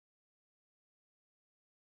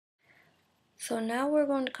So now we're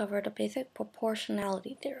going to cover the basic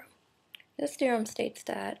proportionality theorem. This theorem states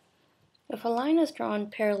that if a line is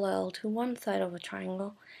drawn parallel to one side of a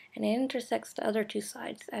triangle and it intersects the other two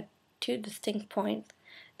sides at two distinct points,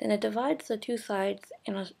 then it divides the two sides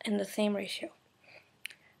in the same ratio.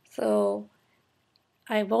 So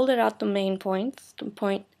I bolded out the main points. The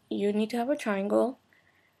point, you need to have a triangle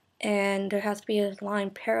and there has to be a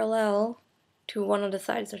line parallel to one of the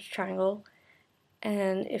sides of the triangle.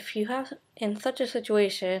 And if you have, in such a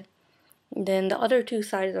situation, then the other two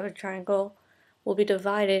sides of a triangle will be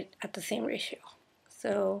divided at the same ratio.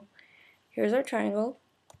 So here's our triangle,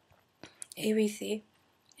 ABC,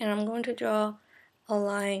 and I'm going to draw a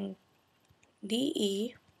line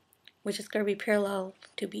DE, which is going to be parallel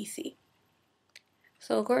to BC.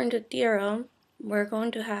 So according to the theorem, we're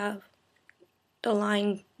going to have the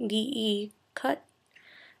line DE cut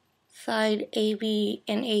side AB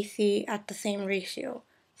and AC at the same ratio.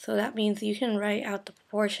 So that means you can write out the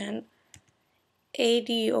proportion AD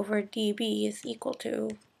over DB is equal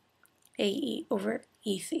to AE over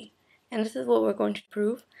EC. And this is what we're going to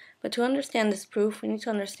prove. But to understand this proof, we need to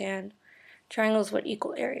understand triangles with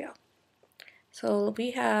equal area. So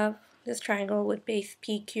we have this triangle with base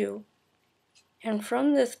PQ. And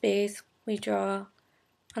from this base, we draw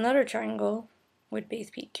another triangle with base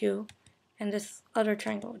PQ and this other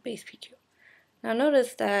triangle with base PQ. Now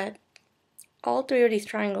notice that all three of these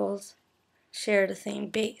triangles share the same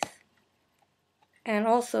base. And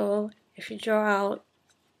also, if you draw out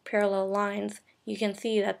parallel lines, you can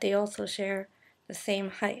see that they also share the same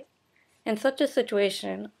height. In such a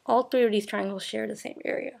situation, all three of these triangles share the same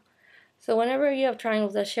area. So whenever you have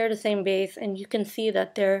triangles that share the same base and you can see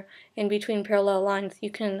that they're in between parallel lines, you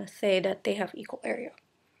can say that they have equal area.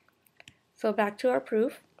 So back to our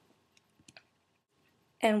proof.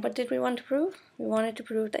 And what did we want to prove? We wanted to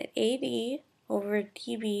prove that AD over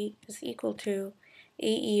DB is equal to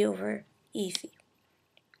AE over EC.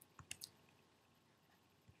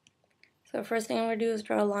 So first thing I'm going to do is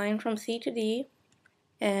draw a line from C to D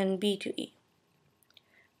and B to E.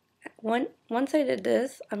 Once I did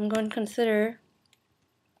this, I'm going to consider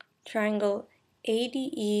triangle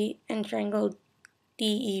ADE and triangle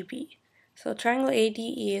DEB. So triangle ADE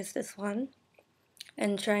is this one,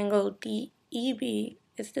 and triangle DEB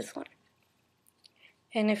is this one.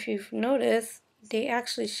 And if you've noticed, they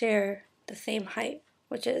actually share the same height,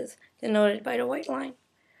 which is denoted by the white line.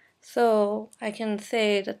 So I can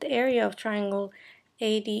say that the area of triangle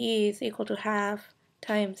ADE is equal to half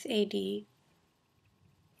times AD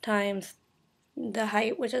times the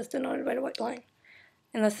height, which is denoted by the white line.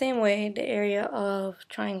 In the same way, the area of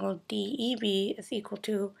triangle DEB is equal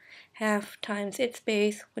to half times its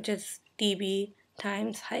base, which is DB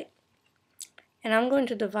times height. And I'm going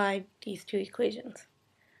to divide these two equations.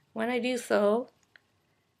 When I do so,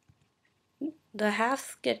 the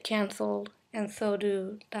halves get canceled, and so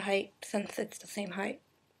do the height, since it's the same height.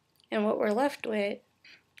 And what we're left with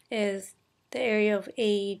is the area of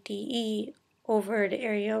ADE over the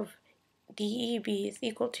area of DEB is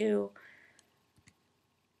equal to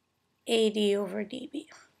AD over DB.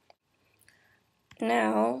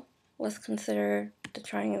 Now, let's consider the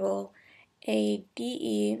triangle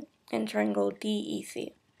ADE and triangle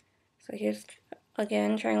DEC. So here's,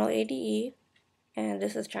 again, triangle ADE, and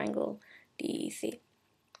this is triangle DEC.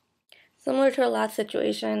 Similar to our last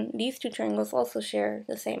situation, these two triangles also share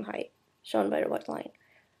the same height, shown by the white line.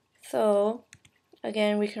 So,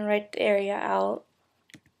 again, we can write the area out.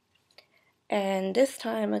 And this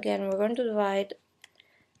time, again, we're going to divide,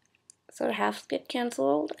 so the halves get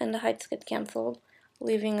canceled and the heights get canceled,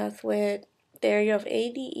 leaving us with the area of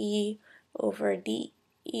ADE over DEC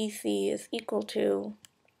is equal to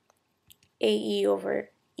AE over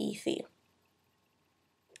EC.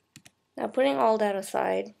 Now, putting all that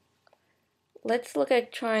aside, let's look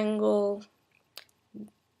at triangle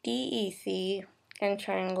DEC and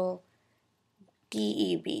triangle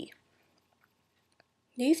DEB.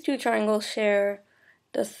 These two triangles share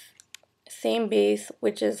the same base,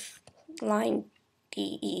 which is line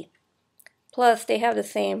DE. Plus, they have the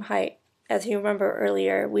same height. As you remember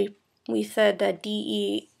earlier, we said that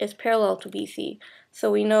DE is parallel to BC,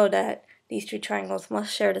 so we know that these two triangles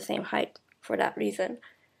must share the same height for that reason.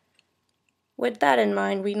 With that in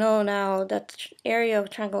mind, we know now that the area of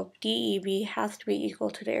triangle DEB has to be equal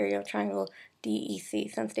to the area of triangle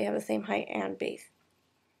DEC, since they have the same height and base.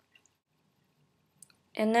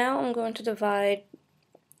 And now I'm going to divide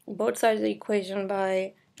both sides of the equation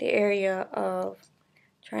by the area of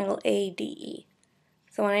triangle ADE.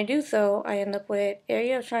 So when I do so, I end up with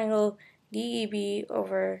area of triangle DEB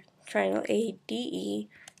over triangle ADE is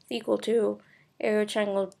equal to area of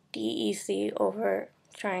triangle DEC over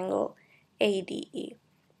triangle ADE.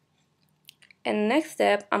 And next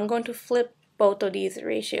step, I'm going to flip both of these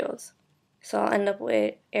ratios. So I'll end up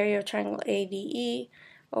with area of triangle ADE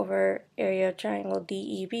over area of triangle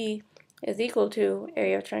DEB is equal to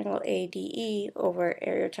area of triangle ADE over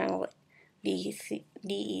area of triangle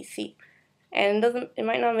DEC. And it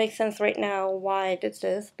might not make sense right now why I did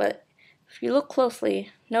this, but if you look closely,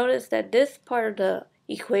 notice that this part of the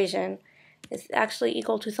equation is actually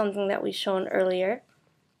equal to something that we shown earlier.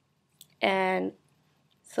 And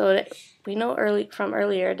so we know from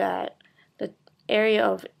earlier that the area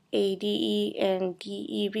of ADE and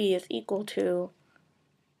DEB is equal to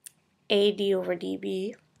AD over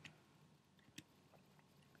DB.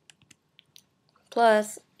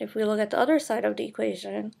 Plus, if we look at the other side of the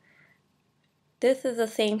equation, this is the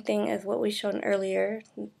same thing as what we shown earlier.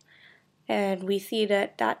 And we see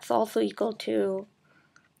that that's also equal to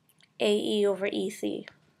AE over EC.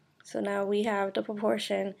 So now we have the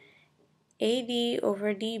proportion AD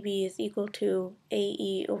over DB is equal to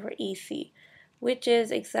AE over EC, which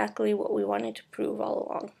is exactly what we wanted to prove all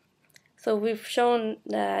along. So we've shown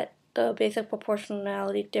that the basic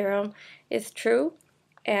proportionality theorem is true,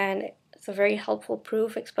 and it's a very helpful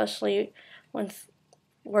proof, especially when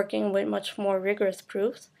working with much more rigorous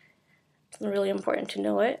proofs. It's really important to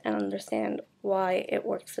know it and understand why it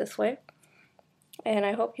works this way. And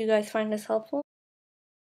I hope you guys find this helpful.